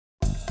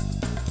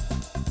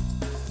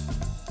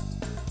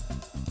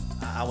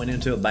I went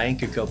into a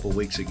bank a couple of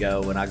weeks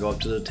ago, and I go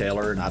up to the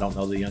teller, and I don't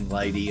know the young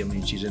lady. I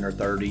mean, she's in her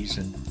 30s,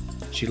 and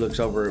she looks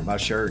over at my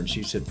shirt, and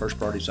she said, "First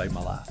Priority saved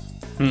my life."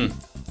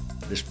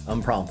 Just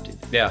unprompted.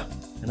 Yeah.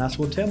 And I said,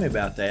 "Well, tell me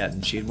about that."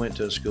 And she went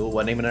to a school,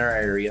 wasn't even in our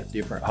area,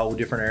 whole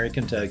different area of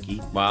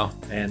Kentucky. Wow.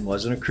 And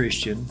wasn't a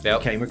Christian. Yep.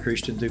 Became a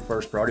Christian through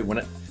First Priority.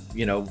 Went,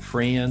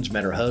 friends,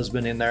 met her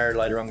husband in there.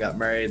 Later on, got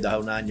married, the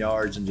whole 9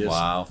 yards, and just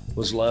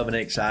was loving it,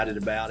 excited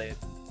about it.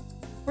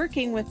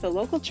 Working with the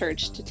local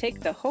church to take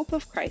the hope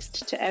of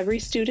Christ to every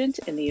student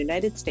in the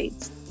United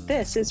States.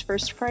 This is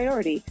First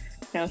Priority.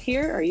 Now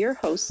here are your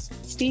hosts,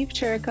 Steve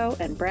Cherico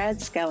and Brad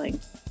Skelling.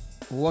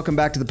 Welcome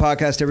back to the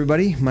podcast,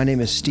 everybody. My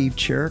name is Steve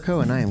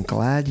Cherico, and I am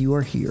glad you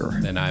are here.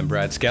 And I'm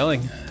Brad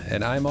Skelling,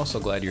 and I'm also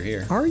glad you're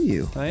here. Are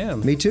you? I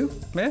am. Me too?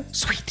 Yeah.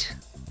 Sweet.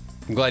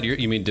 I'm glad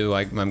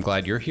I'm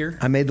glad you're here?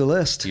 I made the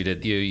list. You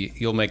did.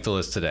 You'll make the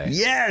list today.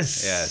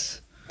 Yes.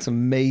 Yes. It's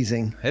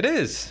amazing. It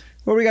is.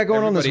 What do we got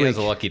going on this week? Everybody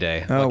has a lucky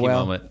day, lucky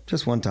moment.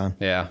 Just one time.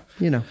 Yeah.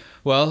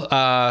 Well,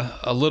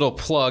 a little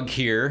plug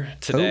here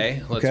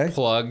today. Let's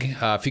plug.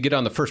 If you get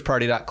on the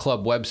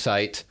firstpriority.club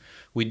website,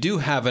 we do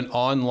have an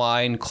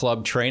online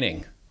club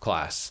training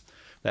class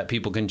that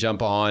people can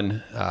jump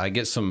on,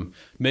 get some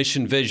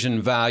mission,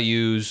 vision,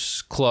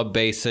 values, club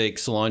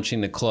basics,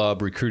 launching the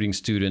club, recruiting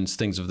students,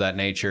 things of that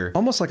nature.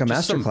 Almost like a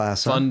master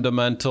class.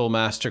 Fundamental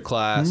master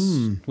class,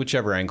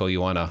 whichever angle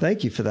you want to.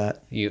 Thank you for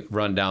that. You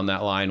run down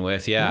that line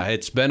with. Yeah,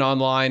 it's been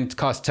online. It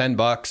costs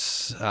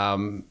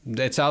 $10.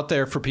 It's out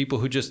there for people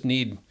who just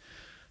need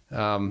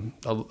some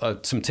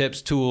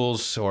tips,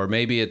 tools, or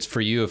maybe it's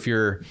for you if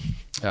you're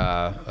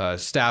a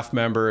staff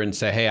member and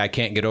say, hey, I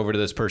can't get over to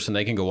this person.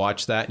 They can go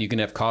watch that. You can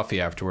have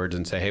coffee afterwards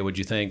and say, hey, what'd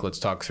you think? Let's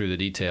talk through the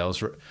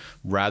details,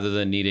 rather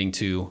than needing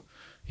to,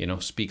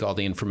 speak all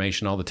the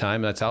information all the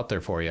time. That's out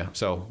there for you.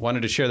 So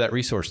wanted to share that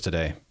resource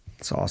today.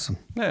 It's awesome.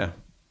 Yeah.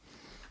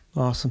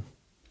 Awesome.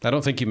 I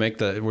don't think you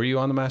were you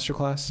on the master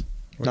class?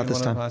 Not this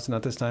time.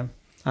 Not this time.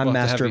 I'm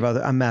master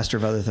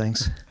of other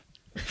things.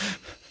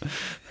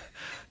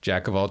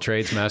 Jack of all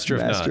trades, master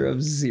of none. Master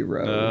of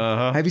zero.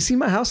 Uh-huh. Have you seen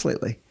my house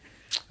lately?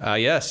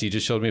 Yes, you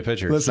just showed me a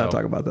picture. Let's not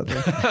talk about that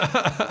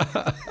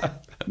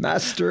then.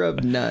 Master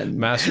of none.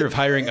 Master of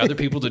hiring other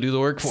people to do the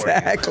work for you.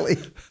 Exactly.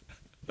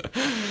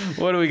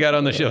 What do we got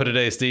on the show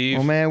today, Steve?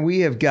 Well, man, we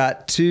have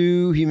got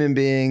two human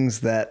beings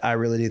that I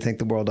really do think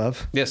the world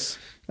of. Yes.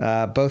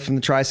 Both from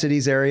the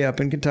Tri-Cities area up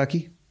in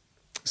Kentucky.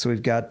 So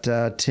we've got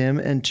Tim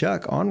and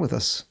Chuck on with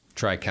us.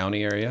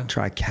 Tri-County area?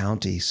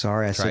 Tri-County.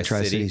 Sorry, I said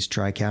Tri-Cities.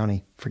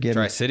 Tri-County. Forgive me.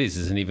 Tri-Cities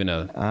isn't even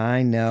a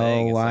I know,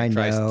 thing. I know.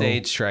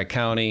 Tri-States,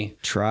 Tri-County.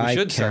 Tri-County. We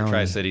should start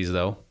Tri-Cities,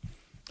 though.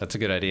 That's a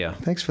good idea.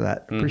 Thanks for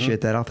that.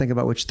 Appreciate that. I'll think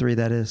about which three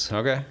that is.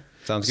 Okay.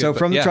 Sounds good. So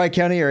from the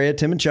Tri-County area,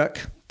 Tim and Chuck.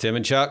 Tim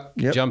and Chuck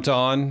jumped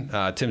on.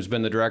 Tim's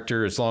been the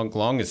director as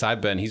long as I've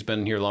been. He's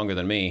been here longer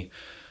than me.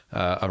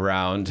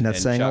 Around. And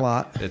that's saying Chuck, a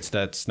lot.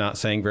 That's not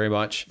saying very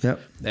much. Yep.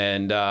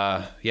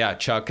 And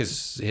Chuck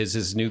is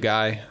his new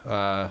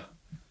guy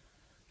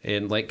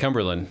in Lake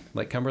Cumberland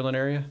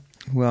area.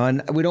 Well,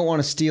 and we don't want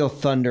to steal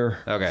thunder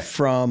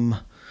from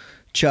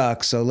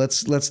Chuck, so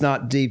let's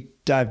not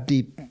dive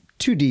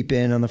too deep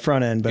in on the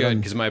front end. But good,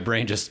 because my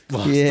brain just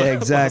lost,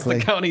 exactly.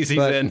 lost the counties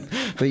he's in.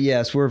 But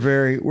yes, we're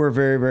very,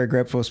 very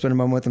grateful to spend a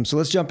moment with him. So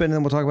let's jump in and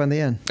then we'll talk about it in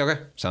the end.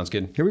 Okay, sounds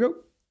good. Here we go.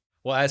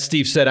 Well, as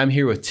Steve said, I'm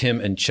here with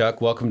Tim and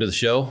Chuck. Welcome to the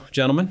show,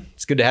 gentlemen.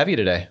 It's good to have you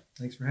today.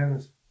 Thanks for having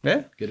us.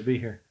 Yeah. Good to be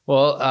here.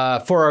 Well,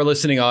 for our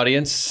listening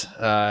audience,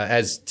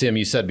 as Tim,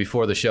 you said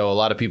before the show, a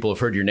lot of people have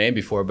heard your name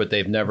before, but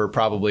they've never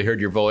probably heard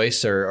your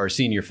voice or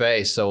seen your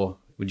face. So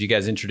would you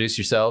guys introduce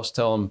yourselves,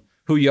 tell them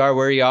who you are,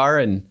 where you are,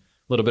 and a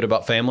little bit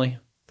about family,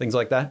 things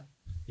like that?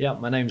 Yeah,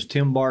 my name's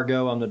Tim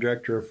Bargo. I'm the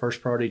director of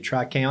First Priority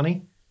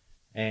Tri-County.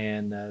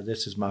 And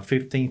this is my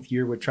 15th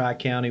year with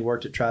Tri-County.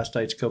 Worked at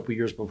Tri-States a couple of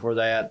years before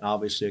that, and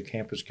obviously a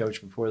campus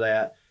coach before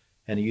that,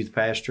 and a youth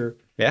pastor.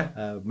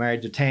 Yeah.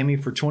 Married to Tammy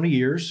for 20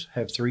 years,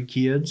 have 3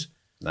 kids.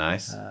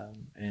 Nice.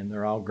 And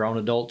they're all grown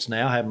adults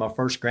now. I have my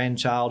first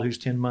grandchild who's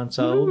 10 months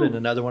old and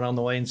another one on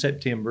the way in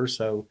September.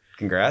 So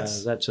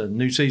congrats. That's a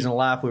new season of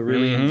life we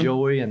really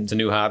enjoy. And it's a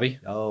new hobby.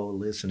 Oh,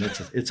 listen,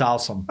 it's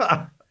awesome.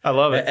 I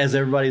love it. As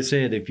everybody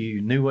said, if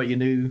you knew what you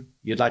knew,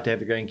 you'd like to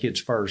have your grandkids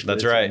first.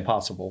 That's right. It's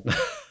impossible.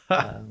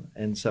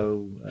 And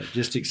so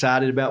just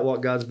excited about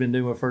what God's been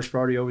doing with First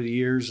Priority over the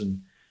years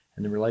and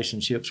the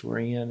relationships we're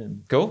in.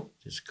 And cool.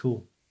 Just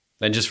cool.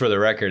 And just for the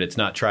record, it's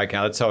not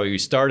Tri-County. That's how you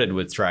started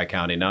with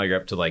Tri-County. Now you're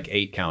up to like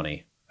 8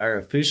 county. Our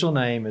official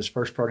name is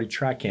First Priority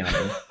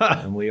Tri-County,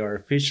 and we are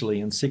officially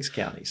in 6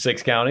 counties.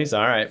 6 counties?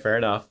 All right. Fair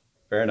enough.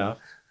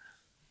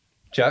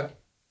 Chuck,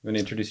 you want to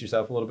introduce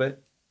yourself a little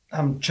bit?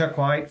 I'm Chuck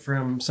White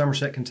from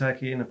Somerset,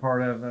 Kentucky, and a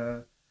part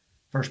of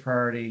First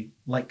Priority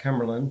Lake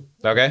Cumberland.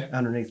 Okay.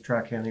 Underneath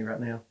Tri-County right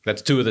now.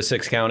 That's 2 of the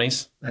 6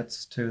 counties?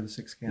 That's 2 of the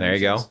 6 counties. There you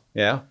go.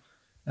 Yeah.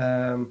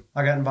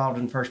 I got involved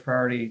in First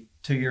Priority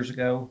 2 years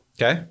ago.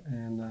 Okay.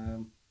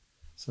 And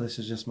so this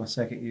is just my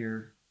 2nd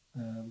year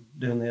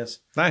doing this.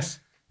 Nice.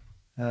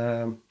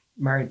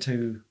 Married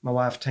to my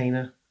wife,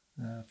 Tina,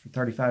 for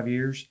 35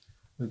 years.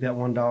 We've got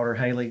one daughter,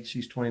 Haley.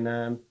 She's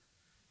 29.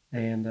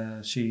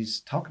 and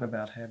she's talking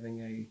about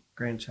having a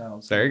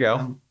grandchild. So there you go.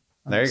 I'm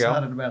there you go.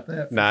 Excited about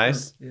that.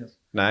 Nice. Sure. Yes.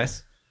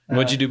 Nice.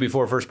 What'd you do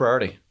before First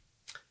Priority?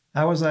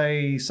 I was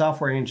a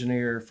software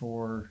engineer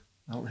for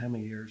I don't know how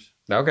many years.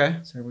 Okay.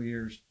 Several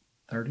years.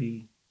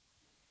 30.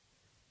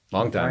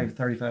 Long time.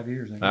 35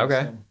 years. I guess.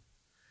 Okay. So,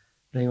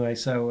 but anyway,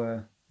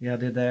 so I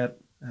did that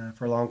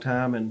for a long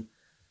time, and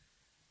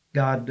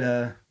God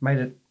made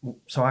it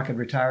so I could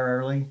retire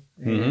early,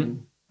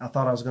 and I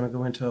thought I was going to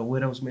go into a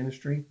widow's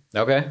ministry.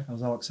 Okay. I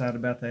was all excited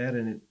about that,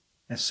 and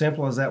as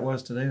simple as that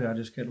was to do, I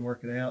just couldn't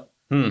work it out.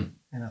 And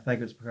I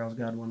think it's because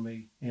God wanted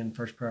me in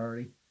First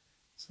Priority.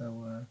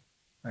 So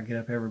I get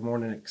up every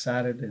morning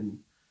excited and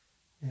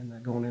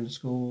going into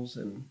schools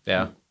and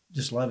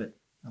just love it.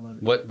 I love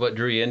it. What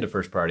drew you into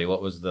First Priority?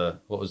 What was the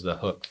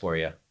hook for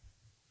you?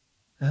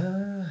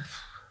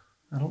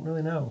 I don't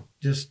really know.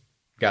 Just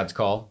God's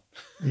call.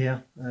 Yeah.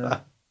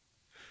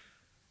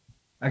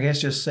 I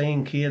guess just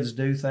seeing kids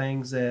do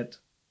things that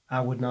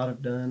I would not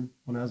have done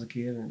when I was a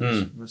kid, and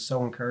it was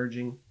so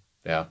encouraging.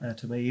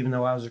 To me, even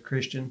though I was a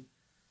Christian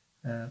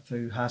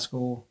through high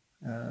school,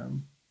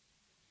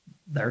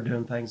 they're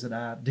doing things that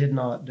I did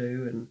not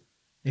do, and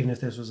even if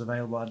this was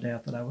available, I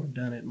doubt that I would have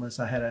done it unless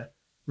I had a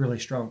really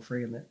strong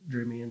friend that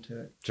drew me into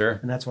it. Sure.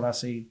 And that's what I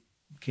see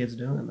kids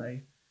doing.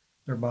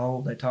 They're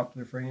bold. They talk to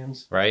their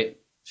friends. Right.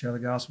 Share the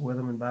gospel with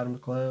them, invite them to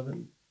club,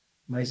 and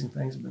amazing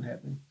things have been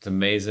happening. It's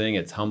amazing.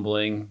 It's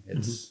humbling.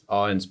 It's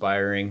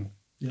awe-inspiring.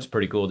 Yep. It's a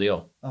pretty cool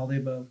deal. All the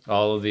above.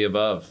 All of the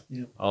above.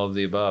 Yep. All of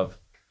the above.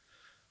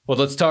 Well,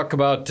 let's talk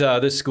about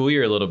this school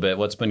year a little bit.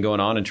 What's been going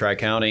on in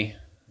Tri-County?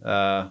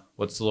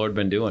 What's the Lord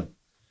been doing?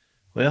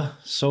 Well,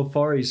 so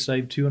far he's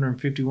saved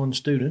 251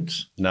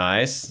 students.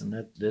 Nice.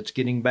 And that's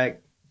getting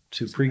back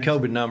to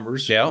pre-COVID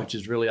numbers, which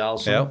is really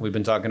awesome. Yeah, we've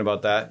been talking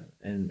about that.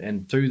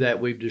 And through that,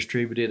 we've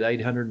distributed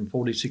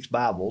 846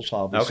 Bibles,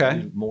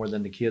 obviously, more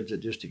than the kids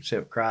that just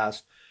accept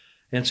Christ.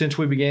 And since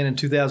we began in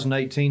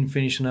 2018,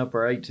 finishing up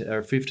our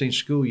 15th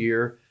school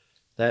year,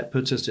 that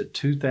puts us at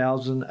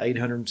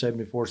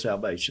 2,874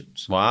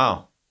 salvations.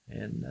 Wow.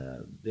 And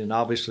then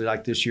obviously,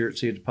 like this year at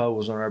Seeds Poe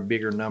was on our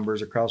bigger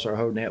numbers across our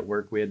whole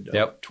network. We had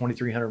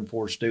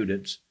 2,304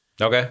 students.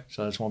 Okay.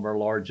 So that's one of our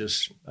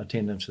largest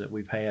attendance that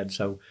we've had.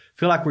 So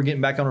feel like we're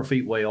getting back on our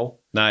feet well.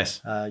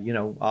 Nice.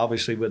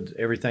 Obviously with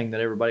everything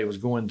that everybody was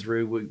going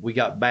through, we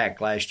got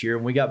back last year,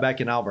 and we got back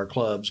in all of our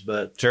clubs.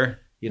 But, sure,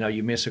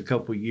 you miss a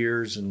couple of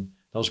years, and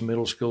those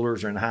middle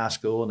schoolers are in high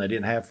school, and they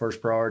didn't have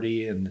First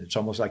Priority, and it's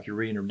almost like you're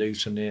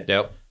reintroducing it.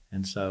 Yep.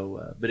 And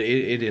so, but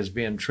it has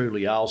been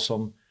truly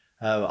awesome.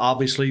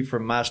 Obviously,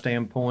 from my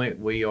standpoint,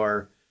 we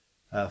are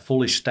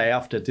fully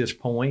staffed at this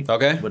point.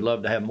 Okay. Would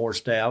love to have more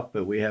staff,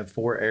 but we have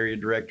 4 area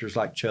directors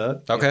like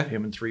Chuck. Okay.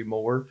 Him and 3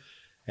 more.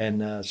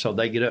 And so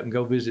they get up and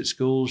go visit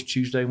schools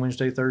Tuesday,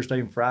 Wednesday,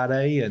 Thursday, and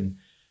Friday. And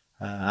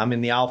I'm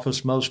in the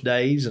office most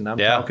days, and I'm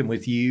talking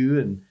with you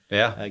and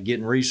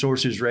getting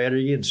resources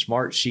ready and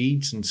smart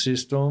sheets and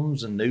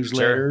systems and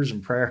newsletters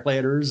and prayer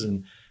letters.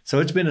 And so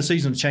it's been a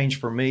season of change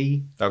for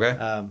me.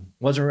 Okay.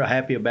 Wasn't real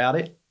happy about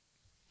it.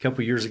 A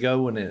couple of years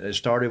ago when it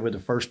started with the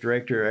first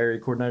director, area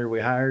coordinator we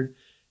hired,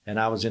 and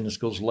I was in the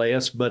schools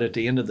less. But at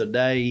the end of the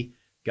day,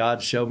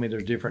 God showed me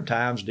there's different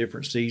times,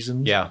 different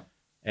seasons. Yeah.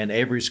 And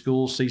every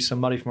school sees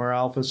somebody from our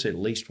office at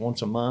least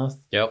once a month.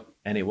 Yep.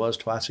 And it was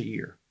twice a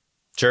year.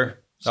 Sure.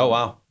 So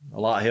wow. A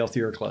lot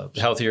healthier clubs.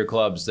 Healthier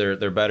clubs.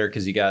 They're better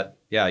because you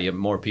have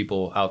more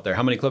people out there.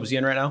 How many clubs are you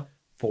in right now?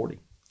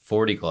 40.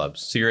 40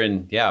 clubs. So you're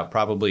in,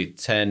 probably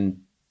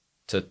 10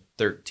 to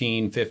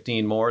 13,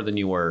 15 more than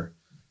you were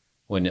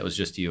when it was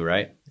just you,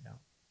 right? Yeah.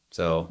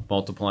 So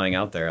multiplying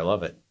out there. I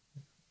love it.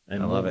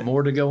 And I love it.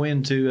 More to go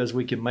into as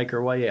we can make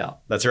our way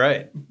out. That's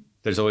right.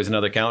 There's always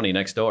another county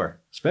next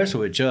door.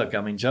 Especially with Chuck.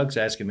 I mean, Chuck's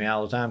asking me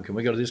all the time, can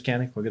we go to this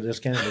county? Can we go to this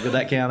county? Can we go to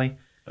that county?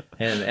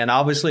 And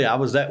obviously I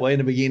was that way in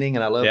the beginning,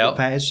 and I love the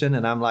passion,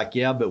 and I'm like,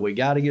 but we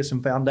got to get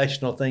some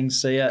foundational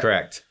things set.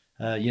 Correct.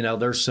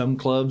 There's some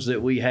clubs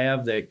that we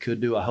have that could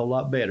do a whole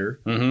lot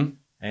better. Mm-hmm.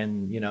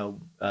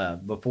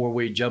 And, before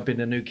we jump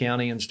into a new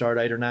county and start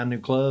 8 or 9 new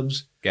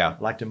clubs, I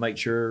like to make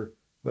sure.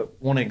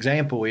 But one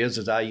example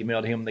is I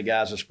emailed him the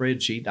guys a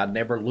spreadsheet I'd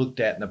never looked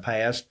at in the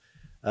past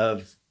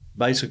of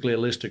basically a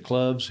list of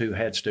clubs who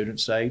had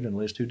students saved and a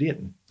list who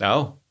didn't.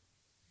 Oh.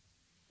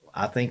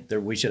 I think that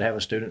we should have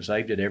a student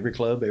saved at every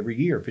club every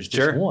year if it's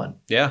just one.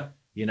 Yeah.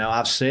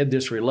 I've said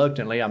this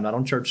reluctantly. I'm not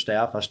on church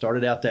staff. I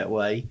started out that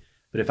way.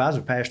 But if I was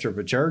a pastor of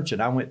a church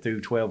and I went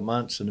through 12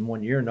 months and in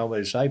 1 year and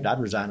nobody's saved,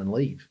 I'd resign and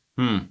leave.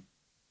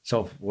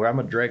 So where I'm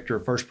a director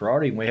of First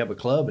Priority and we have a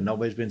club and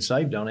nobody's been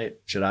saved on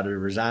it, should I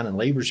resign and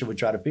leave, or should we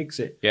try to fix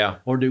it? Yeah.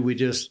 Or do we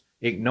just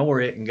ignore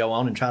it and go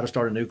on and try to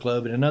start a new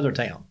club in another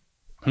town?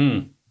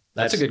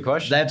 That's a good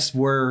question. That's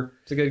where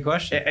it's a good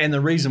question. And the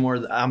reason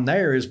where I'm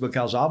there is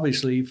because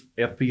obviously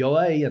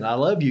FPOA, and I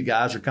love you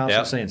guys, are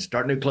constantly saying,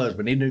 start new clubs.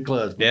 We need new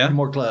clubs. We need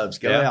more clubs.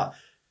 Go out.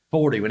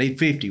 40. We need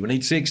 50. We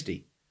need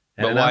 60.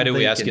 But why do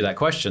we ask you that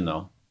question,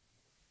 though?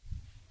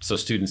 So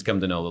students come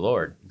to know the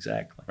Lord.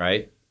 Exactly.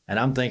 Right? And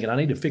I'm thinking I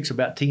need to fix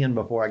about 10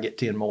 before I get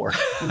 10 more.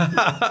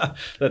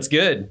 That's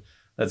good.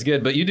 That's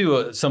good. But you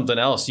do something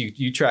else.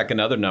 You track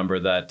another number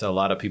that a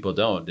lot of people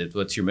don't.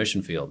 What's your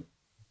mission field?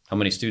 How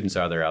many students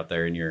are there out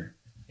there in your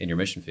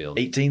mission field?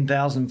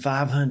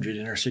 18,500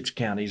 in our 6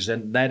 counties.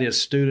 And that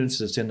is students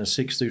that's in the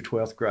 6th through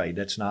 12th grade.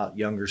 That's not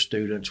younger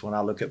students. When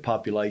I look at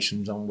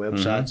populations on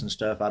websites and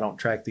stuff, I don't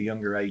track the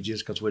younger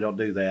ages because we don't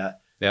do that.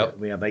 Yep.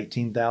 We have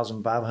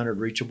 18,500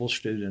 reachable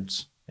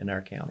students in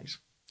our counties.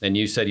 And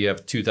you said you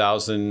have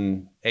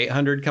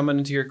 2,800 coming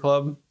into your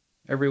club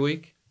every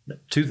week?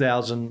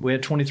 2,000. We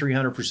had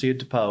 2,300 for Sid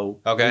to Poe.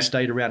 Okay. We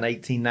stayed around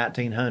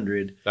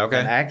 1,900. Okay.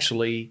 And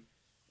actually,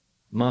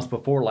 month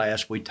before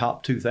last, we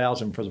topped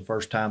 2,000 for the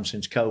first time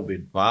since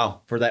COVID.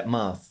 Wow. For that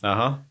month.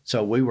 Uh-huh.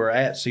 So we were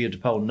at Sid to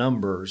Poe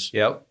numbers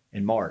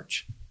in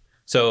March.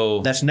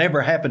 So that's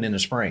never happened in the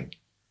spring.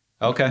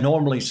 Okay.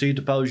 Normally, Sid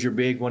to Poe's your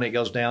big when it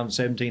goes down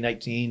 17,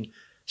 18,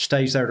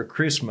 stays there to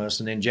Christmas.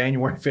 And then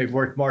January,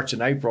 February, March,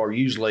 and April are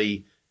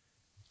usually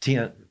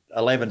 10,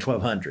 11,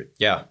 1,200.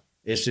 Yeah.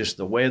 It's just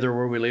the weather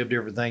where we lived,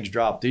 everything's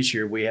dropped. This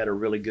year, we had a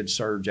really good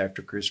surge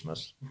after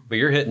Christmas. But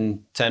you're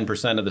hitting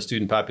 10% of the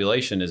student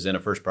population is in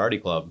a first priority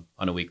club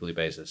on a weekly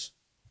basis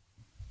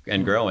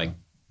and growing.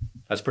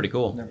 That's pretty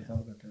cool. Never thought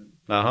about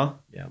that. Uh-huh.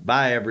 Yeah,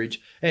 by average.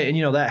 And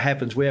you know, that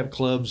happens. We have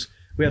clubs.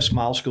 We have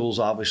small schools,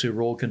 obviously,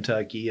 rural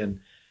Kentucky.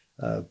 And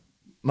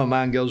my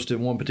mind goes to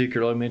one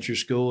particular elementary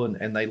school,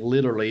 and they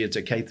literally, it's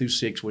a K through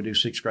 6. We do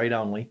 6th grade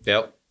only.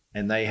 Yep.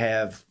 And they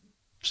have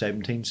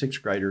 17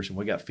 6th graders, and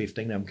we got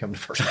 15 of them coming to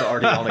first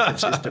priority on a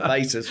consistent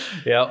basis.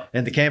 Yep.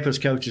 And the campus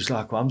coach is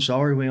like, well, I'm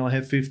sorry, we only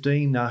have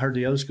 15. I heard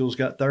the other schools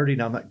got 30.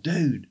 And I'm like,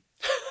 dude,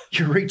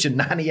 you're reaching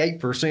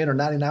 98% or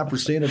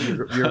 99%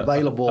 of your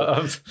available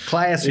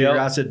class here.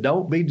 I said,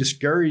 don't be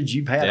discouraged.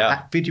 You've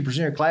had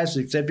 50% of classes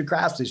accepted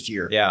Christ this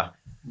year. Yeah.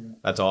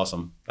 That's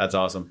awesome. That's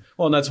awesome.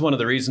 Well, and that's one of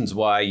the reasons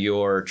why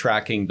you're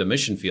tracking the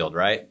mission field,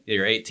 right?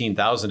 Your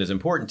 18,000 is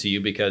important to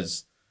you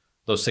because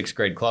those 6th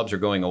grade clubs are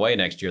going away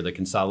next year. They're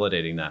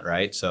consolidating that,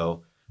 right?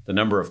 So the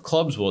number of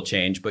clubs will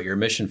change, but your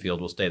mission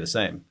field will stay the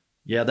same.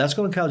 Yeah, that's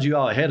going to cause you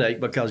all a headache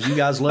because you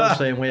guys love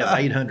saying we have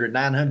 800,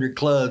 900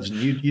 clubs, and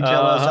you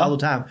tell us all the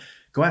time,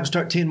 go out and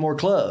start 10 more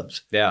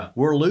clubs. Yeah.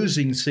 We're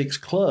losing 6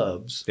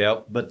 clubs,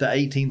 but the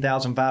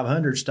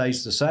 18,500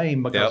 stays the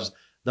same because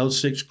those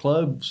 6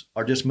 clubs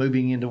are just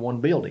moving into one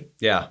building.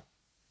 Yeah.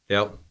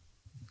 Yep.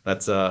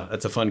 That's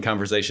a fun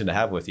conversation to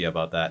have with you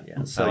about that.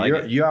 Yeah. So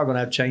you are going to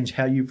have to change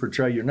how you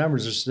portray your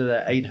numbers. Instead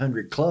of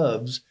 800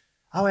 clubs,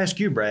 I'll ask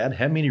you, Brad,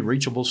 how many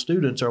reachable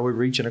students are we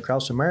reaching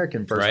across America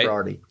in first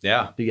priority?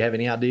 Yeah. Do you have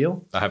any idea?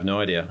 I have no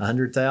idea.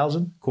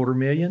 100,000,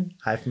 250,000,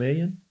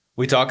 500,000?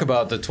 We talk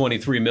about the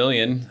 23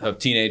 million of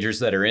teenagers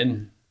that are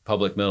in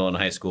public middle and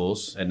high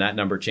schools, and that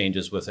number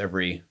changes with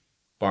every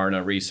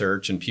Barna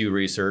research and Pew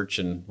research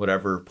and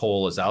whatever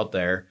poll is out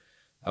there,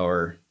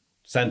 or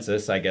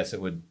census, I guess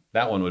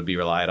that one would be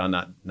relied on,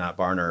 not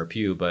Barna or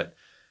Pew. But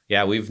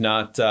yeah, we've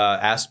not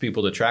asked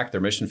people to track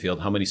their mission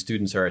field, how many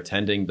students are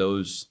attending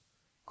those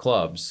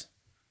clubs.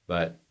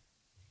 But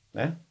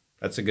yeah,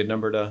 that's a good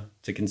number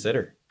to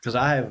consider. Because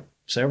I have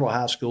several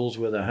high schools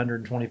with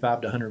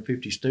 125 to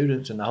 150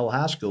 students in the whole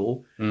high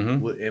school.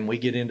 Mm-hmm. And we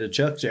get into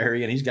Chuck's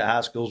area, and he's got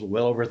high schools with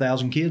well over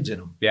 1,000 kids in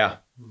them. Yeah,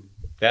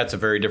 that's a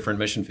very different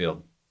mission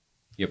field.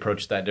 You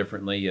approach that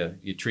differently.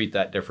 You treat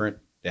that different.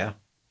 Yeah,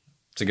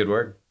 it's a good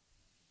word.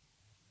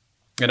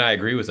 And I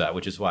agree with that,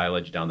 which is why I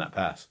led you down that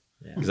path.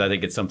 Because I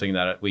think it's something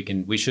that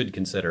we should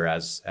consider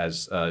as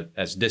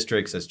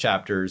districts, as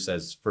chapters,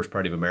 as First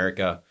Party of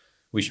America.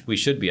 We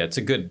should be. It's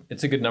a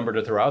good number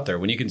to throw out there.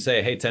 When you can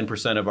say, hey,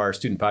 10% of our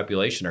student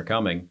population are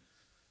coming.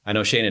 I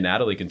know Shane and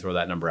Natalie can throw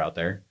that number out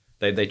there.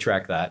 They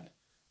track that,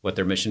 what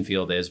their mission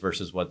field is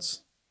versus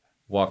what's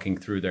walking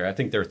through there. I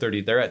think they're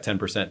at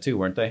 10% too,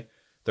 weren't they?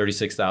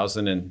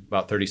 36,000 and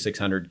about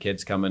 3,600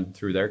 kids coming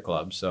through their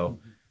club. So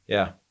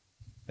yeah,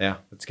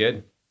 that's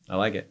good. I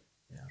like it.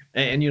 Yeah.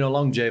 And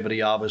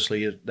longevity,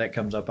 obviously, that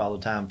comes up all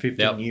the time.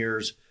 15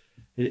 years,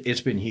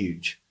 it's been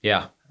huge.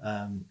 Yeah.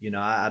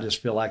 I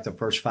just feel like the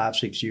first 5,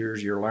 6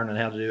 years, you're learning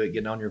how to do it,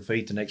 getting on your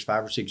feet. The next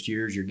 5 or 6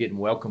 years, you're getting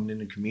welcomed in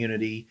the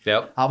community.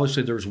 Yep.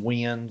 Obviously, there's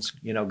wins.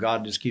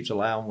 God just keeps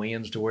allowing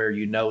wins to where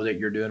you know that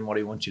you're doing what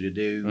he wants you to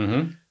do.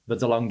 Mm-hmm. But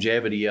the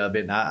longevity of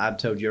it, and I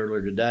told you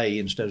earlier today,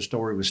 instead of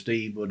story with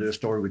Steve, we'll do a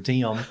story with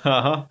Tim.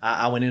 Uh-huh.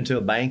 I went into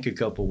a bank a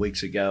couple of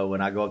weeks ago,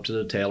 and I go up to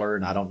the teller,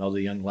 and I don't know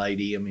the young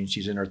lady. I mean,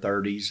 she's in her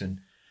 30s, and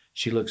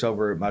she looks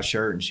over at my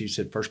shirt, and she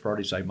said, First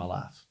Priority saved my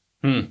life.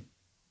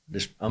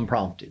 Just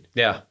unprompted.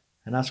 Yeah.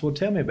 And I said, well,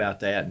 tell me about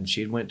that. And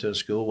she went to a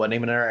school, wasn't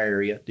even in our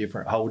area,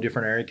 whole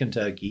different area of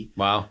Kentucky.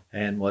 Wow.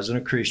 And wasn't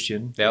a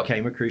Christian.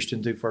 Became a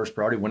Christian through First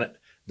Priority.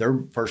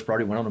 Their First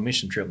Priority went on a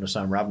mission trip in the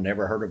summer. I've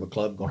never heard of a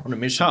club going on a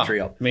mission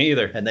trip. Me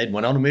either. And they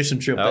went on a mission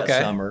trip that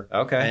summer.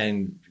 Okay.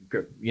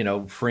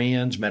 And,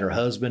 friends, met her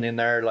husband in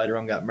there, later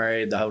on got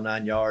married, the whole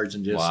 9 yards,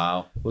 and just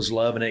was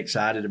loving it,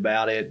 excited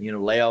about it.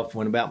 Left,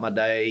 went about my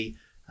day.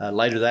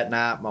 Later that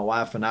night, my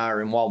wife and I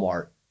are in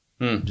Walmart,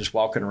 just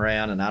walking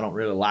around, and I don't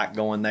really like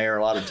going there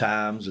a lot of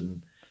times,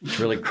 and it's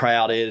really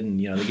crowded, and,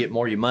 they get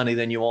more of your money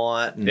than you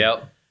want. And,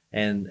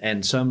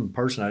 And some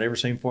person I'd ever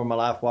seen before in my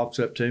life walks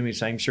up to me,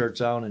 same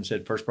shirts on, and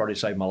said, "First Party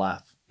saved my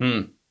life."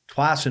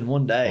 Twice in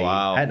one day.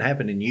 Wow. Hadn't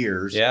happened in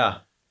years. Yeah.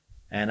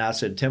 And I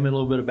said, "Tell me a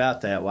little bit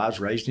about that." Well, I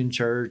was raised in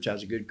church. I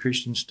was a good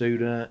Christian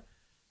student.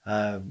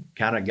 Kind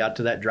of got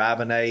to that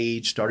driving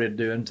age, started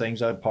doing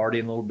things, I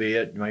partying a little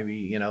bit,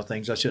 maybe,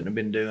 things I shouldn't have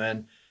been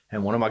doing.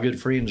 And one of my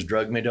good friends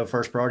drugged me to a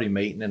First Party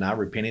meeting, and I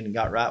repented and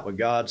got right with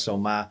God. So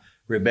my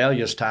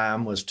rebellious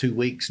time was 2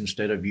 weeks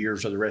instead of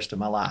years of the rest of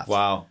my life.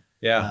 Wow.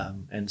 Yeah.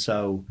 And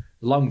so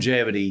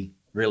longevity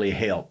really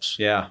helps.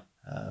 Yeah.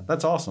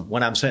 That's awesome.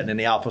 When I'm sitting in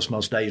the office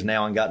most days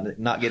now and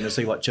not getting to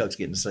see what Chuck's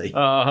getting to see.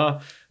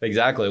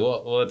 Exactly.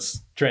 Well,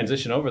 let's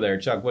transition over there.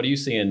 Chuck, what are you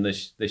seeing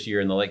this year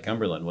in the Lake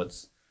Cumberland?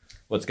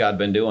 What's God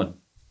been doing?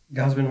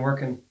 God's been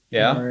working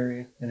in our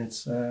area, and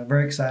it's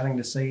very exciting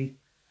to see.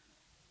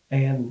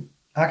 And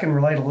I can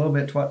relate a little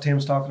bit to what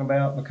Tim's talking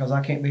about because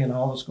I can't be in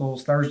all the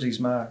schools. Thursday's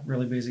my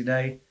really busy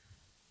day,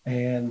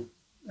 and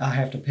I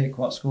have to pick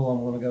what school I'm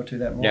going to go to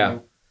that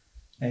morning.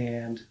 Yeah.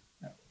 And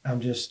I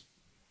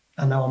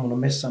know I'm going to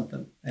miss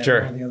something at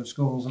one of the other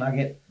schools. And I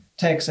get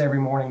texts every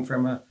morning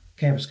from a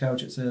campus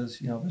coach that says,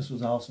 this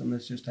was awesome.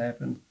 This just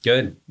happened.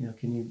 Good.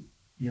 Can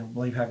you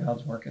believe how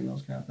God's working,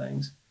 those kind of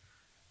things.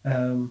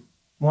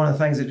 One of the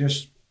things that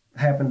just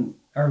happened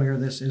earlier,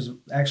 this is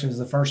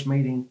the first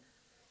meeting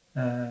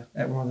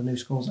at one of the new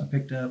schools I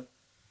picked up.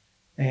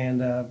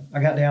 And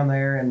I got down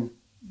there, and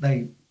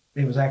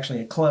it was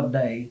actually a club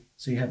day,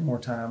 so you had more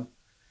time.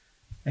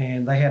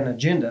 And they had an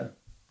agenda,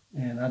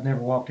 and I'd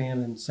never walked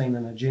in and seen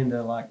an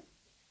agenda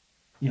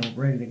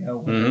ready to go,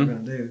 what they were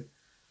going to do,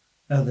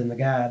 other than the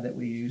guide that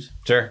we use.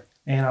 Sure.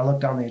 And I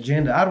looked on the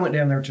agenda. I went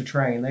down there to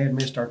train. They had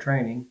missed our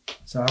training,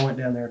 so I went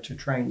down there to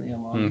train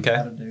them on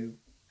how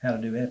to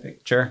do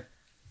Epic. Sure.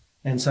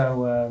 And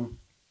so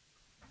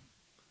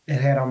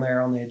it had on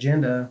there on the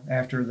agenda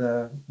after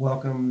the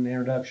welcome,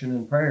 introduction,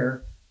 and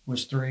prayer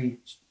was 3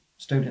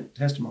 student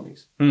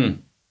testimonies.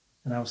 And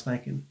I was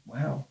thinking,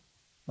 wow,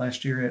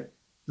 last year at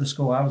the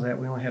school I was at,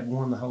 we only had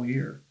 1 the whole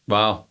year.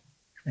 Wow.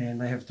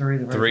 And they have 3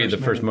 the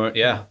first month.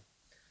 Yeah.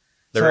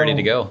 They're ready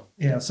to go.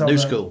 Yeah. So New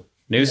school,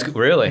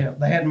 really? Yeah,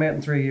 they hadn't met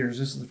in 3 years.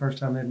 This is the first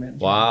time they'd met in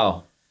 3 Wow.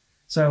 years.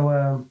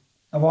 So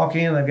I walk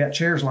in, they've got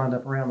chairs lined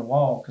up around the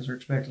wall because they're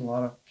expecting a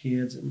lot of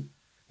kids. And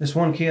this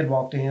one kid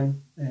walked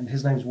in, and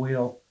his name's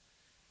Will.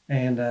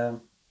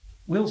 And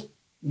Will's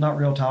not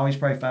real tall. He's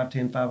probably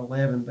 5'10",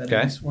 5'11", but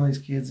he's one of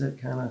these kids that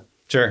kind of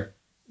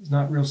he's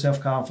not real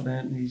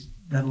self-confident, and he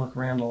doesn't look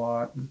around a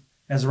lot. And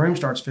as the room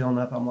starts filling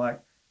up, I'm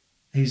like,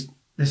 this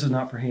is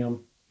not for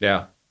him.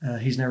 Yeah.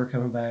 He's never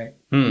coming back.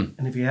 And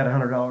if he had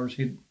 $100,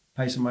 he'd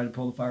pay somebody to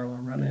pull the fire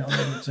alarm right now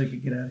so he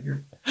could get out of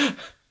here.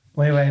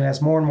 Well, anyway, and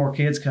as more and more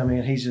kids come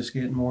in, he's just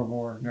getting more and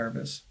more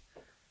nervous.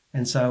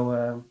 And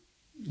so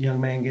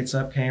young man gets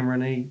up,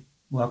 Cameron, he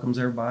welcomes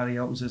everybody,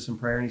 opens us in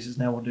prayer, and he says,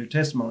 "Now we'll do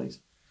testimonies."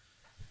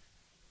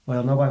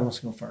 Well, nobody wants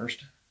to go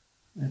first.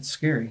 It's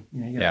scary.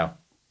 You got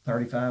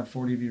 35,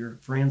 40 of your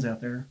friends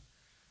out there,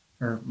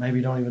 or maybe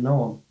you don't even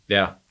know them.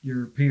 Yeah.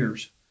 Your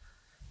peers.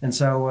 And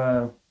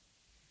so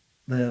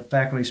the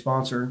faculty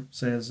sponsor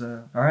says,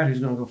 "All right,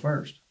 who's going to go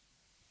first?"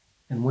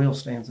 And Will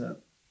stands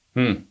up.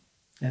 And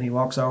he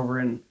walks over,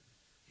 and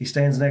he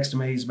stands next to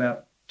me. He's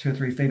about 2 or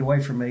 3 feet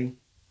away from me,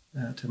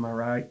 to my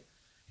right.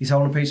 He's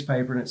holding a piece of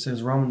paper, and it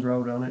says Romans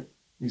Road on it.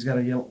 He's got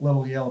a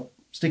little yellow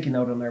sticky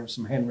note on there with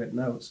some handwritten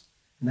notes.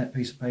 And that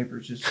piece of paper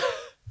is just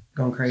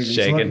going crazy.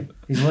 Shaking.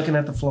 He's looking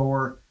at the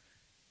floor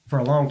for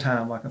a long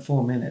time, like a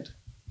full minute.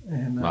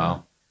 And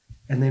wow.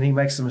 And then he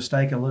makes the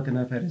mistake of looking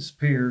up at his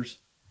peers,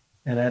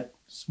 and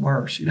that's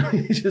worse. He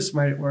just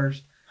made it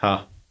worse.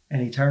 Huh.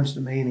 And he turns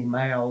to me and he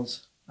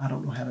mouths, "I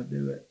don't know how to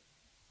do it."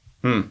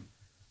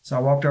 So I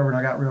walked over and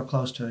I got real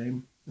close to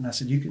him, and I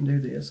said, "You can do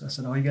this." I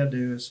said, "All you got to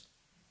do is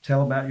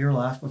tell about your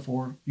life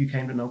before you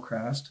came to know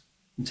Christ,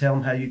 and tell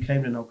them how you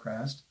came to know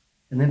Christ,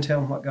 and then tell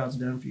them what God's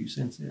done for you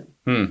since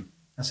then."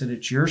 I said,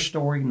 "It's your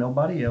story,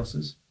 nobody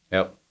else's.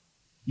 Yep.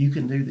 You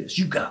can do this.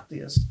 You got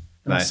this."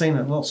 And Nice. I seen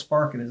a little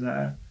spark in his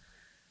eye.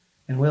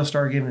 And Will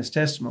started giving his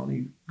testimony.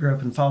 He grew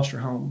up in foster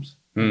homes.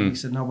 He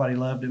said nobody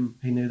loved him.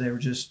 He knew they were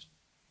just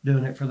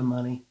doing it for the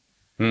money.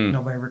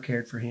 Nobody ever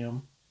cared for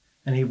him.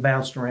 And he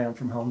bounced around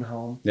from home to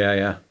home.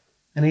 Yeah.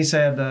 And he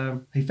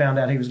said he found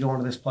out he was going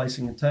to this place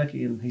in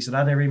Kentucky. And he said,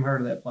 "I never even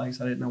heard of that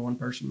place. I didn't know one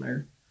person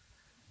there."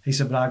 He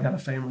said, "But I got a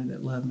family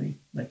that loved me.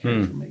 They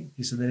cared for me."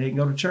 He said, "They didn't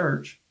go to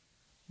church,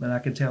 but I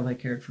could tell they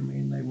cared for me,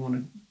 and they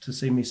wanted to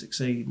see me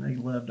succeed, and they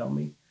loved on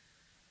me."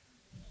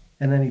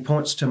 And then he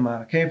points to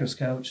my campus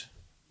coach,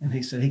 and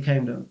he said he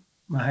came to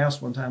my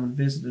house one time and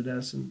visited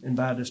us and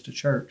invited us to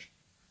church.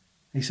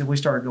 He said we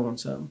started going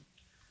some.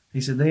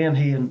 He said then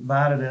he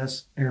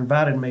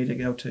invited me to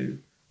go to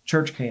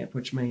church camp,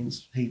 which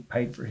means he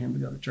paid for him to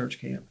go to church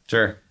camp.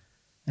 Sure.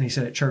 And he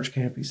said at church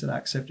camp, he said, "I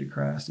accepted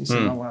Christ." He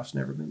said, "My life's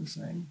never been the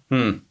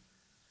same."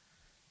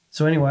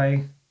 So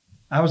anyway,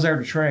 I was there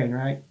to train,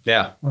 right?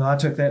 Yeah. Well, I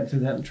took that and threw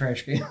that in the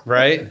trash can.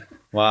 Right.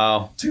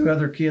 Wow. 2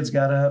 other kids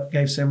got up,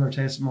 gave similar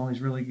testimonies,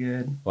 really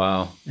good.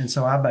 Wow. And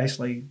so I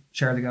basically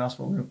shared the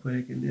gospel real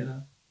quick and did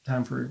a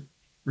time for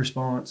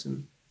response,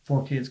 and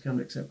 4 kids come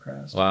to accept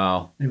Christ.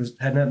 Wow. It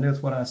had nothing to do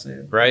with what I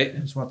said. Right.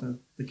 It was what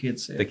the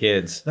kids said. The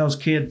kids. Those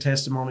kid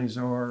testimonies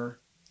are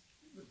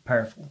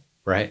powerful.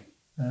 Right.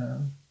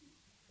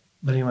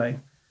 But anyway,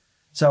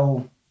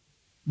 so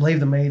leave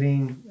the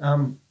meeting.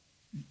 I'm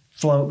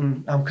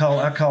floating. I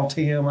call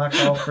Tim. I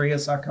call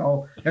Chris. I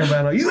call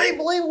everybody. You ain't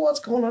believing what's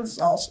going on. This is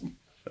awesome.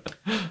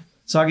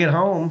 So I get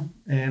home,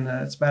 and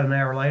it's about an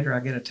hour later. I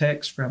get a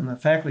text from the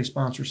faculty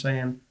sponsor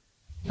saying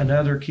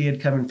another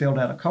kid come and filled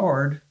out a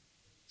card.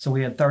 So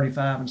we had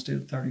 35 instead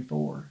of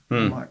 34.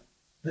 I'm like,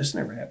 this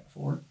never happened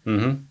before.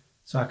 Mm-hmm.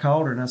 So I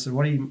called her and I said,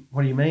 what do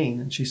you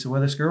mean? And she said,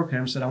 well, this girl came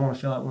and said, I want to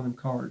fill out one of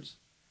them cards.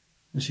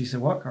 And she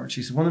said, what card?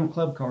 She said, one of them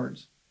club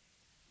cards.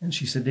 And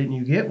she said, didn't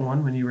you get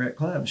one when you were at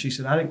club? And she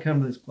said, I didn't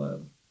come to this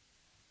club.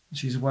 And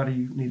she said, why do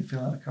you need to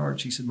fill out a card?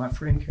 She said, my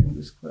friend came to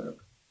this club.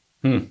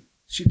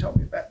 She told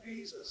me about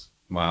Jesus.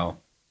 Wow.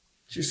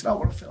 She said, I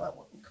want to fill out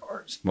one of them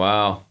cards.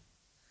 Wow.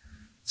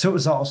 So it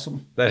was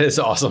awesome. That is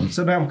awesome.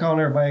 So now I'm calling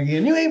everybody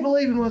again. You ain't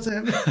believing what's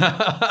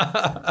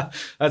happening.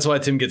 That's why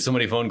Tim gets so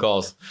many phone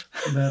calls.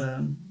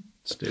 But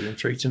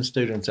students reaching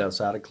students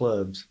outside of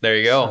clubs. There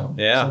you go.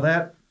 So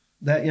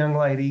that young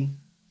lady,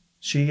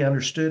 she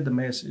understood the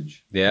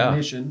message, the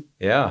mission,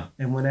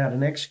 and went out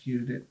and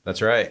executed it.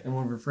 That's right. And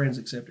one of her friends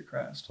accepted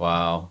Christ.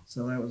 Wow.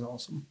 So that was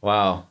awesome.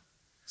 Wow.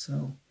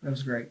 So that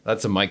was great.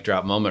 That's a mic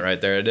drop moment right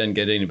there. It didn't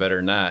get any better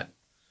than that.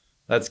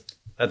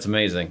 That's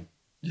amazing.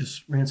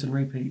 Just rinse and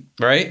repeat.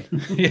 Right?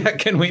 Yeah.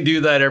 Can we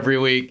do that every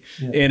week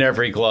in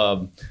every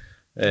club?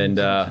 And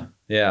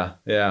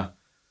yeah.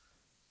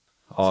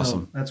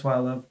 Awesome. So that's why I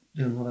love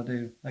doing what I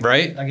do.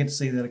 I get to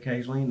see that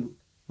occasionally. And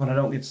when I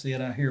don't get to see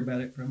it, I hear about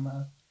it from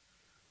my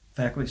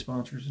faculty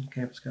sponsors and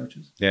campus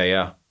coaches.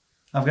 Yeah.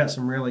 I've got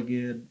some really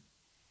good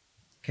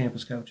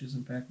campus coaches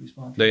and faculty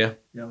sponsors. Do you?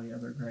 Yeah,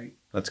 they're great.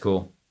 That's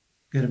cool.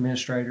 Good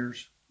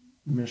administrations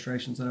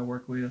that I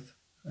work with.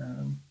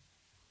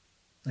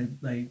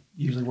 They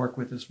usually work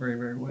with us very,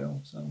 very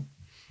well. So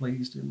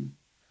pleased and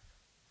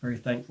very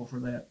thankful for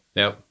that.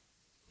 Yep.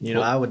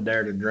 I would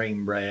dare to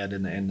dream, Brad,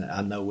 and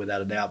I know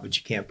without a doubt, but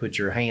you can't put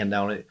your hand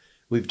on it.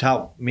 We've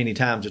talked many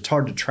times. It's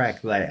hard to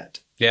track that.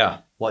 Yeah.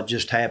 What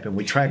just happened.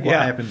 We track what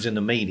happens in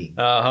the meeting.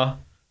 Uh-huh.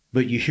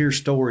 But you hear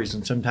stories,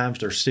 and sometimes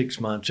they're 6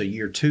 months, a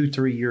year,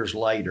 2-3 years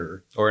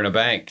later. Or in a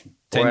bank,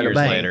 10 years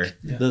later.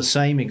 The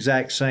same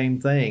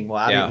thing. Well,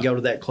 I didn't go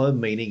to that club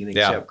meeting and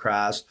accept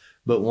Christ,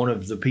 but one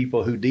of the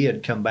people who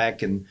did come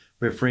back and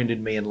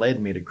befriended me and led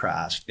me to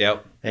Christ.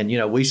 Yep.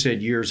 And, we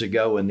said years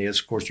ago in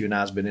this, of course, you and I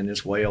have been in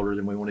this way older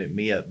than we want to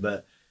admit,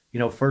 but,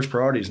 First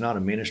Priority is not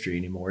a ministry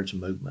anymore. It's a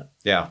movement.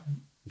 Yeah.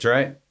 That's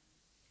right.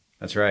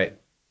 That's right.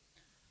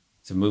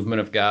 It's a movement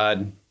of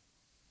God,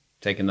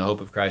 taking the hope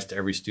of Christ to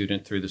every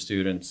student through the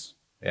students.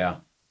 Yeah.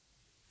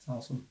 It's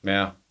awesome.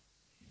 Yeah.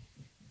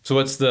 So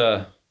what's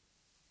the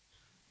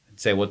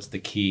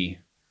key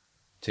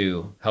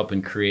to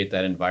helping create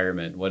that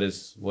environment? What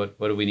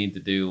do we need to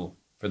do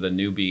for the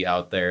newbie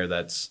out there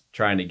that's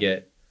trying to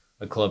get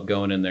a club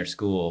going in their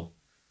school?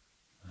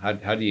 How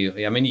do you,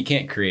 you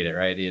can't create it,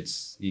 right?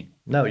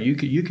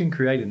 You can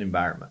create an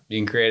environment. You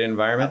can create an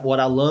environment. What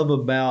I love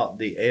about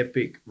the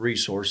epic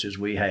resources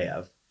we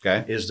have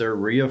is they're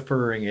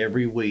reaffirming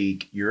every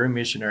week, you're a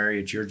missionary,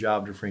 it's your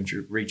job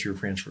to reach your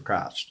friends for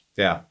Christ.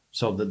 Yeah.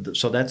 So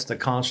that's the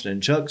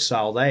constant. Chuck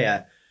saw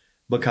that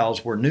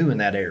because we're new in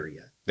that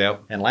area.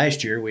 Yep. And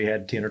last year we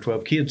had 10 or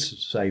 12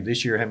 kids saved.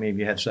 This year, how many of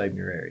you had saved in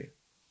your area?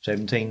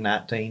 17,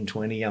 19,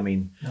 20. I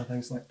think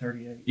it's like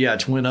 38. Yeah,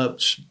 it's went up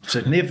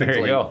significantly.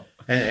 There you go.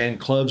 And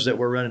clubs that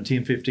were running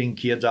 10, 15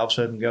 kids all of a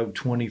sudden go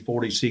 20,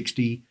 40,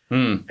 60.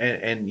 And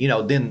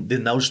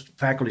then those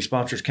faculty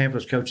sponsors,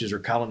 campus coaches are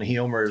calling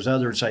him or his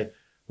other and say,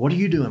 what are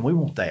you doing? We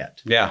want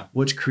that. Yeah.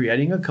 Which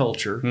creating a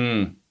culture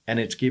and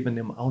it's giving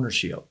them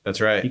ownership. That's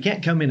right. You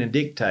can't come in and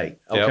dictate.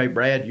 Okay,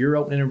 Brad, you're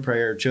opening in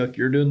prayer. Chuck,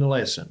 you're doing the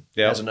lesson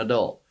as an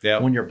adult.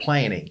 Yep. When you're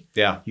planning,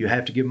 you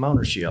have to give them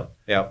ownership.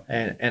 Yep.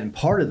 And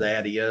part of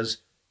that is,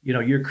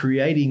 you're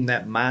creating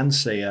that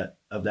mindset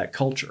of that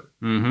culture.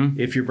 Mm-hmm.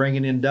 If you're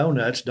bringing in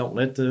donuts, don't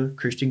let the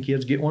Christian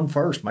kids get one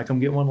first. Make them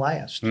get one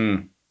last.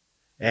 And,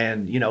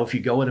 if you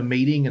go in a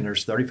meeting and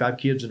there's 35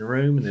 kids in the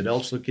room and the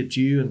adults look at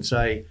you and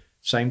say,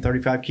 same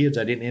 35 kids,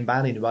 I didn't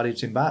invite anybody,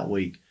 it's invite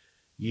week.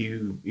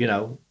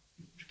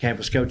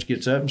 Campus coach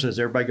gets up and says,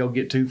 everybody go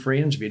get 2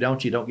 friends. If you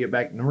don't get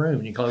back in the room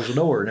and you close the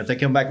door. And if they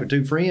come back with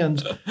 2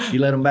 friends, you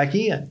let them back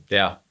in.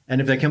 Yeah. And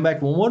if they come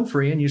back with 1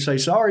 friend, you say,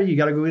 sorry, you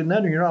got to go get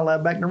another. You're not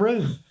allowed back in the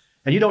room.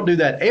 And you don't do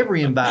that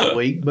every invite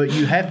week, but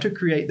you have to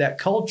create that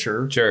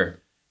culture. Sure.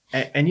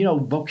 And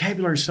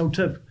vocabulary is so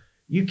tough.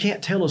 You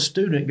can't tell a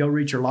student, go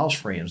reach your lost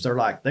friends. They're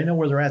like, they know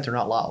where they're at. They're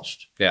not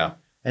lost. Yeah.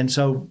 And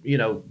so,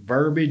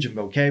 verbiage and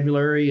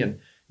vocabulary and,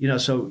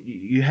 so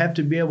you have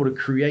to be able to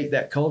create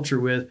that culture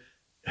with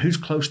who's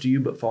close to you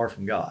but far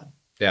from God.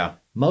 Yeah.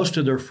 Most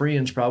of their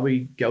friends probably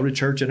go to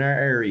church in our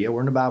area.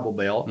 We're in the Bible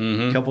Belt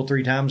a couple,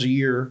 3 times a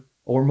year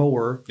or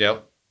more.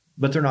 Yep.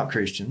 But they're not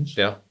Christians.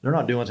 Yeah. They're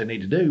not doing what they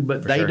need to do,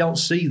 but don't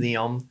see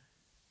them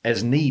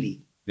as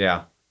needy.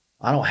 Yeah.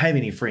 I don't have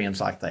any friends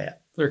like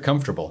that. They're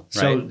comfortable.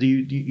 Right? So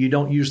you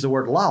don't use the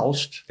word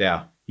lost.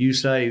 Yeah. You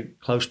say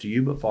close to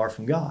you, but far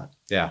from God.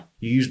 Yeah.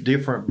 You use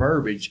different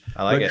verbiage,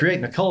 but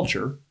creating a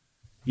culture,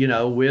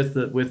 with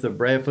the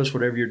breakfast,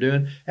 whatever you're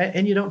doing.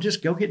 And you don't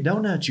just go get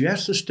donuts. You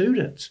ask the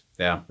students.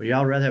 Yeah. Would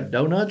y'all rather have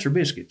donuts or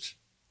biscuits?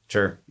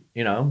 Sure.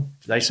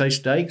 If they say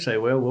steak, say,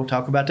 well, we'll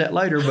talk about that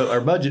later, but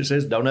our budget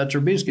says donuts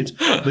or biscuits.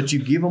 But you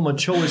give them a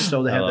choice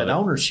so they have that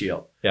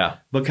ownership. Yeah.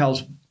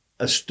 Because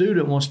a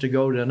student wants to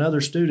go to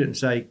another student and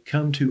say,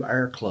 come to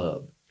our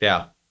club.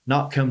 Yeah.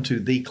 Not come to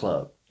the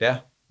club. Yeah.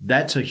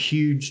 That's a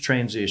huge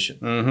transition.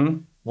 Mm-hmm.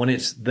 When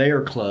it's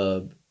their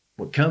club,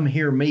 well, come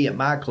hear me at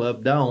my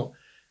club.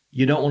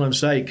 You don't want them to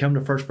say, come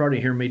to First Priority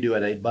and hear me do a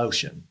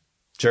devotion.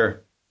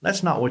 Sure.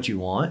 That's not what you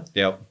want.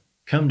 Yep.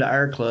 Come to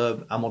our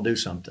club, I'm going to do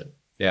something.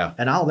 Yeah.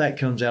 And all that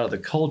comes out of the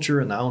culture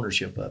and the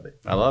ownership of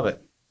it. I love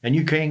it. And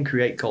you can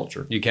create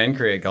culture. You can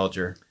create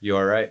culture. You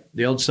are right.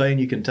 The old saying,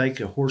 you can take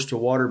a horse to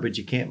water, but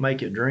you can't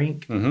make it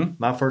drink. Mm-hmm.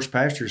 My first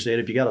pastor said,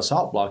 if you got a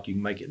salt block, you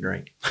can make it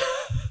drink.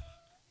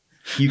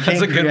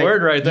 That's a good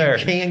word right there.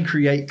 You can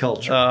create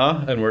culture.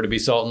 And we're to be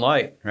salt and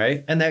light,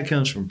 right? And that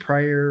comes from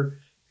prayer,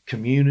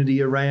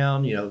 community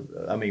around,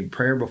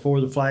 prayer before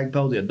the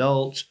flagpole, the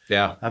adults.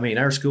 Yeah.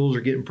 Our schools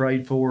are getting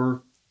prayed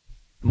for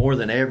more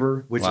than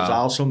ever, which is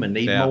awesome, and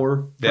need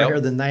more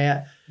prayer than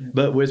that.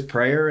 But with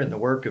prayer and the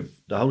work of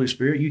the Holy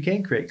Spirit, you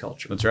can create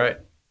culture. That's right.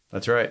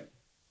 That's right.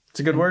 It's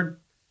a good word.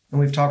 And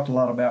we've talked a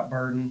lot about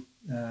burden,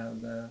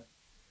 the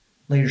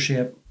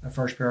leadership of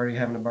First Priority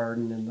having a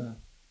burden, and the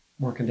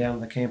working down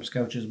with the campus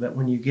coaches. But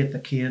when you get the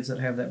kids that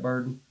have that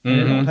burden,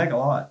 it don't take a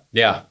lot.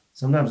 Yeah.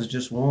 Sometimes it's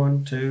just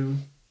 1, 2.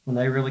 When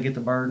they really get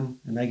the burden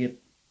and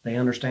they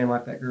understand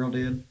like that girl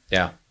did.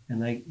 Yeah.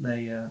 And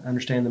they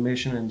understand the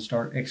mission and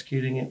start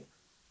executing it.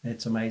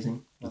 It's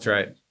amazing. That's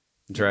right.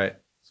 That's right.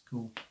 It's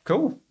cool.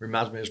 Cool.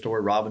 Reminds me of a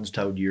story Robbins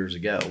told years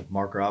ago.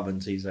 Mark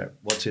Robbins,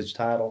 what's his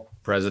title?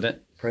 President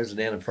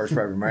of First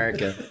Priority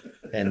America.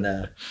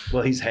 And,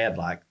 he's had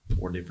like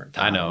 4 different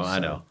titles. I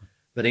know.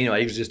 But anyway,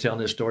 he was just telling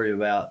this story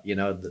about,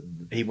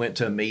 he went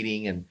to a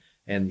meeting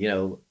and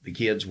the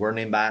kids weren't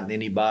inviting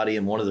anybody.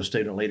 And one of the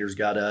student leaders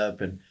got up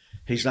and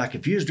he's like,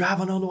 if you was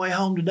driving on the way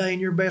home today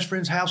and your best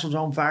friend's house was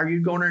on fire,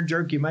 you'd go in there and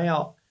jerk him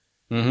out.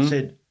 Mm-hmm.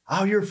 Said,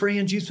 all your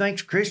friends you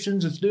think's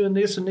Christians is doing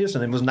this and this,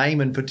 and it was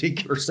naming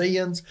particular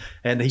sins.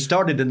 And he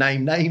started to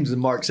name names,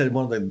 and Mark said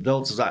one of the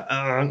adults was like,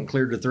 and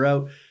cleared the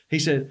throat. He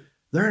said,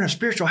 they're in a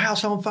spiritual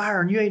house on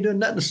fire, and you ain't doing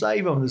nothing to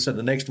save them. And said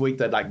the next week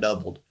that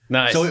doubled.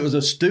 Nice. So it was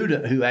a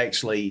student who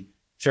actually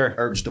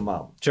urged them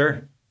on.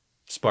 Sure.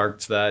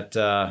 Sparked that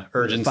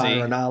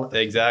urgency.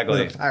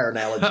 Exactly. The fire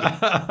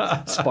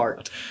analogy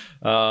sparked.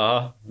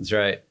 That's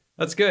right.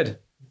 That's good.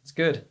 That's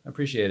good. I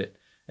appreciate it.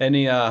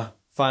 Any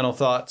final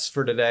thoughts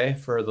for today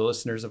for the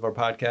listeners of our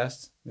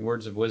podcast? Any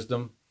words of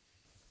wisdom?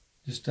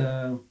 Just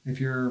if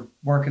you're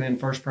working in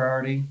First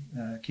Priority,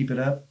 keep it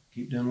up.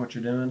 Keep doing what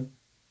you're doing.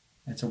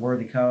 It's a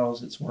worthy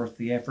cause. It's worth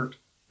the effort.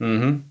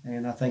 Mm-hmm.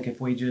 And I think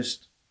if we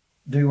just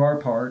do our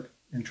part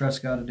and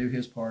trust God to do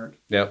his part,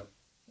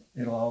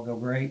 it'll all go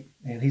great.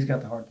 And he's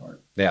got the hard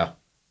part. Yeah.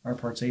 Our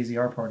part's easy.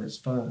 Our part is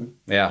fun.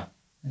 Yeah.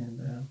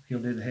 And he'll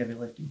do the heavy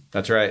lifting.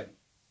 That's right.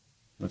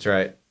 That's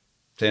right.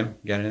 Tim,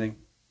 you got anything?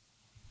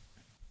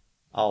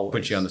 Always.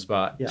 Put you on the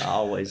spot. Yeah, I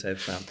always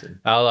have something.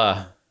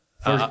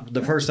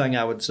 The first thing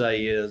I would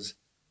say is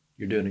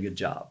you're doing a good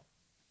job.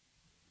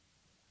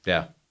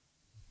 Yeah.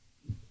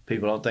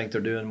 People don't think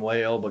they're doing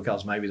well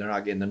because maybe they're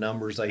not getting the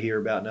numbers they hear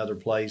about in other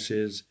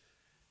places.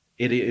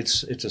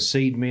 It's a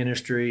seed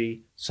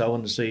ministry,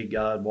 sowing the seed,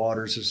 God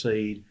waters the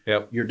seed.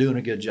 Yep. You're doing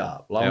a good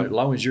job. As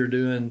long as you're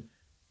doing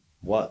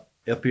what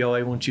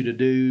FPOA wants you to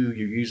do,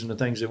 you're using the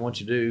things they want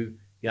you to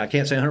do. I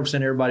can't say 100%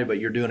 everybody, but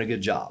you're doing a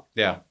good job.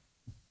 Yeah.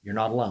 You're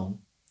not alone.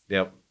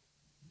 Yep.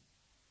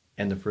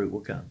 And the fruit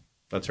will come.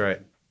 That's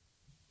right.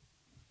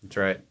 That's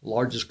right.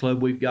 Largest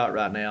club we've got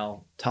right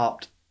now,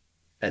 topped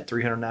at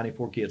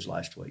 394 kids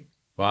last week.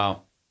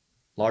 Wow.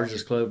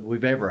 Largest club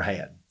we've ever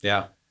had.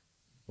 Yeah.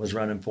 Was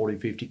running 40,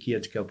 50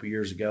 kids a couple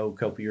years ago. A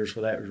couple years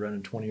for that was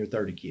running 20 or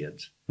 30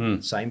 kids.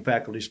 Same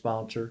faculty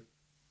sponsor,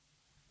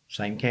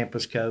 same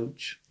campus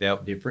coach,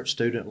 different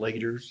student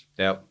leaders.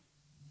 Yep.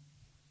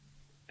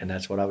 And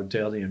that's what I would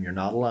tell them. You're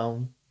not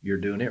alone. You're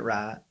doing it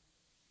right.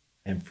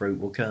 And fruit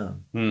will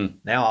come.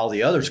 Now all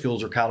the other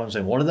schools are calling and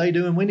saying, what are they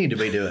doing we need to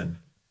be doing?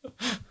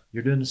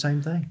 You're doing the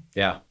same thing.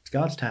 Yeah. It's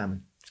God's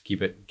timing. Just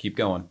keep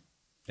going.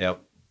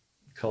 Yep.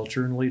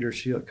 Culture and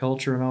leadership,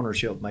 culture and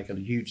ownership make a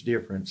huge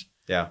difference.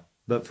 Yeah.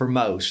 But for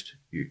most,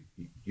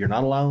 you're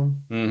not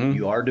alone. Mm-hmm.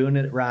 You are doing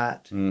it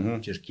right. Mm-hmm.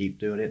 Just keep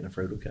doing it and the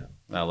fruit will come.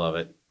 I love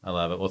it. I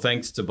love it. Well,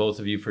 thanks to both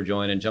of you for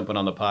jumping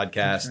on the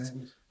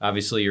podcast.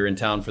 Obviously, you're in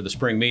town for the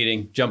spring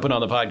meeting, jumping on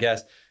the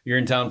podcast. You're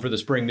in town for the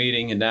spring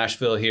meeting in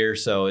Nashville here,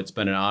 so it's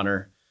been an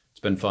honor. It's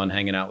been fun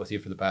hanging out with you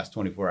for the past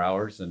 24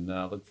 hours, and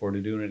look forward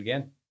to doing it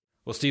again.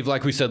 Well, Steve,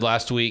 like we said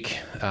last week,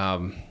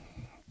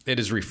 it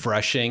is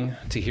refreshing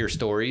to hear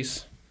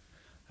stories.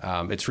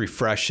 It's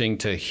refreshing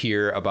to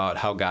hear about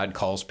how God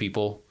calls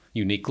people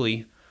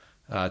uniquely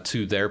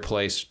to their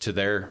place, to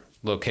their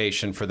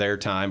location for their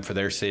time, for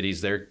their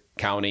cities, their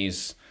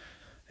counties.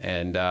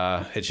 And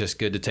it's just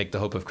good to take the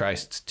hope of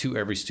Christ to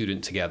every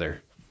student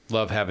together.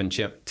 Love having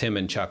Tim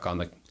and Chuck on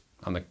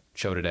the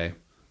show today.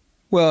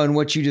 Well, and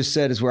what you just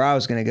said is where I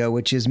was going to go,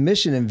 which is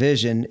mission and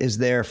vision is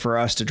there for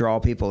us to draw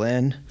people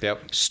in.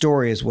 Yep.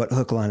 Story is what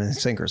hook, line, and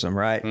sinkers them,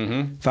 right?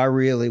 Mm-hmm. If I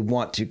really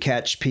want to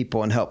catch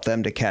people and help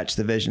them to catch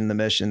the vision and the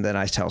mission, then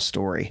I tell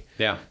story.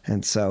 Yeah.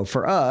 And so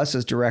for us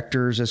as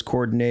directors, as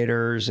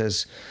coordinators,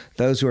 as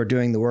those who are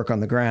doing the work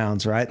on the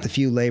grounds, right? The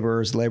few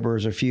laborers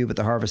are few, but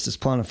the harvest is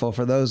plentiful.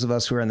 For those of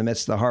us who are in the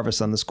midst of the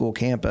harvest on the school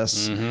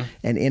campus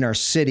and in our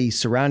city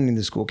surrounding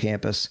the school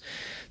campus,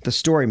 the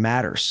story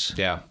matters.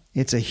 Yeah.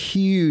 It's a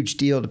huge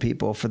deal to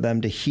people for them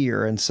to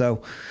hear. And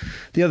so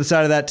the other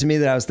side of that to me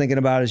that I was thinking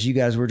about as you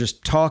guys were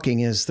just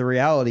talking is the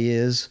reality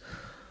is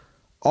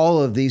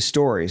all of these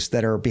stories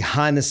that are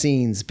behind the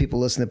scenes, people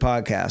listen to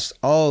podcasts,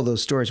 all of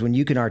those stories, when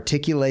you can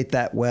articulate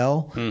that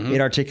well,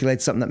 it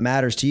articulates something that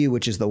matters to you,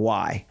 which is the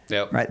why.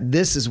 Yep. Right?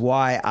 This is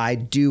why I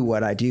do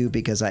what I do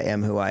because I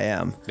am who I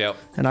am. Yep.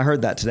 And I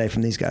heard that today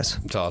from these guys.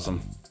 It's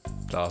awesome.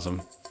 It's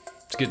awesome.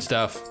 It's good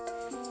stuff.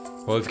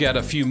 Well, we've got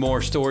a few more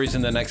stories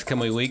in the next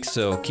coming weeks,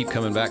 so keep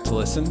coming back to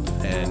listen,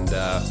 and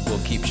we'll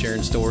keep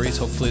sharing stories.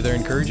 Hopefully they're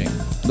encouraging.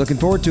 Looking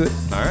forward to it.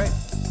 All right.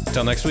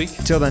 Until next week.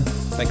 Till then.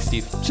 Thanks,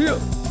 Steve. See ya.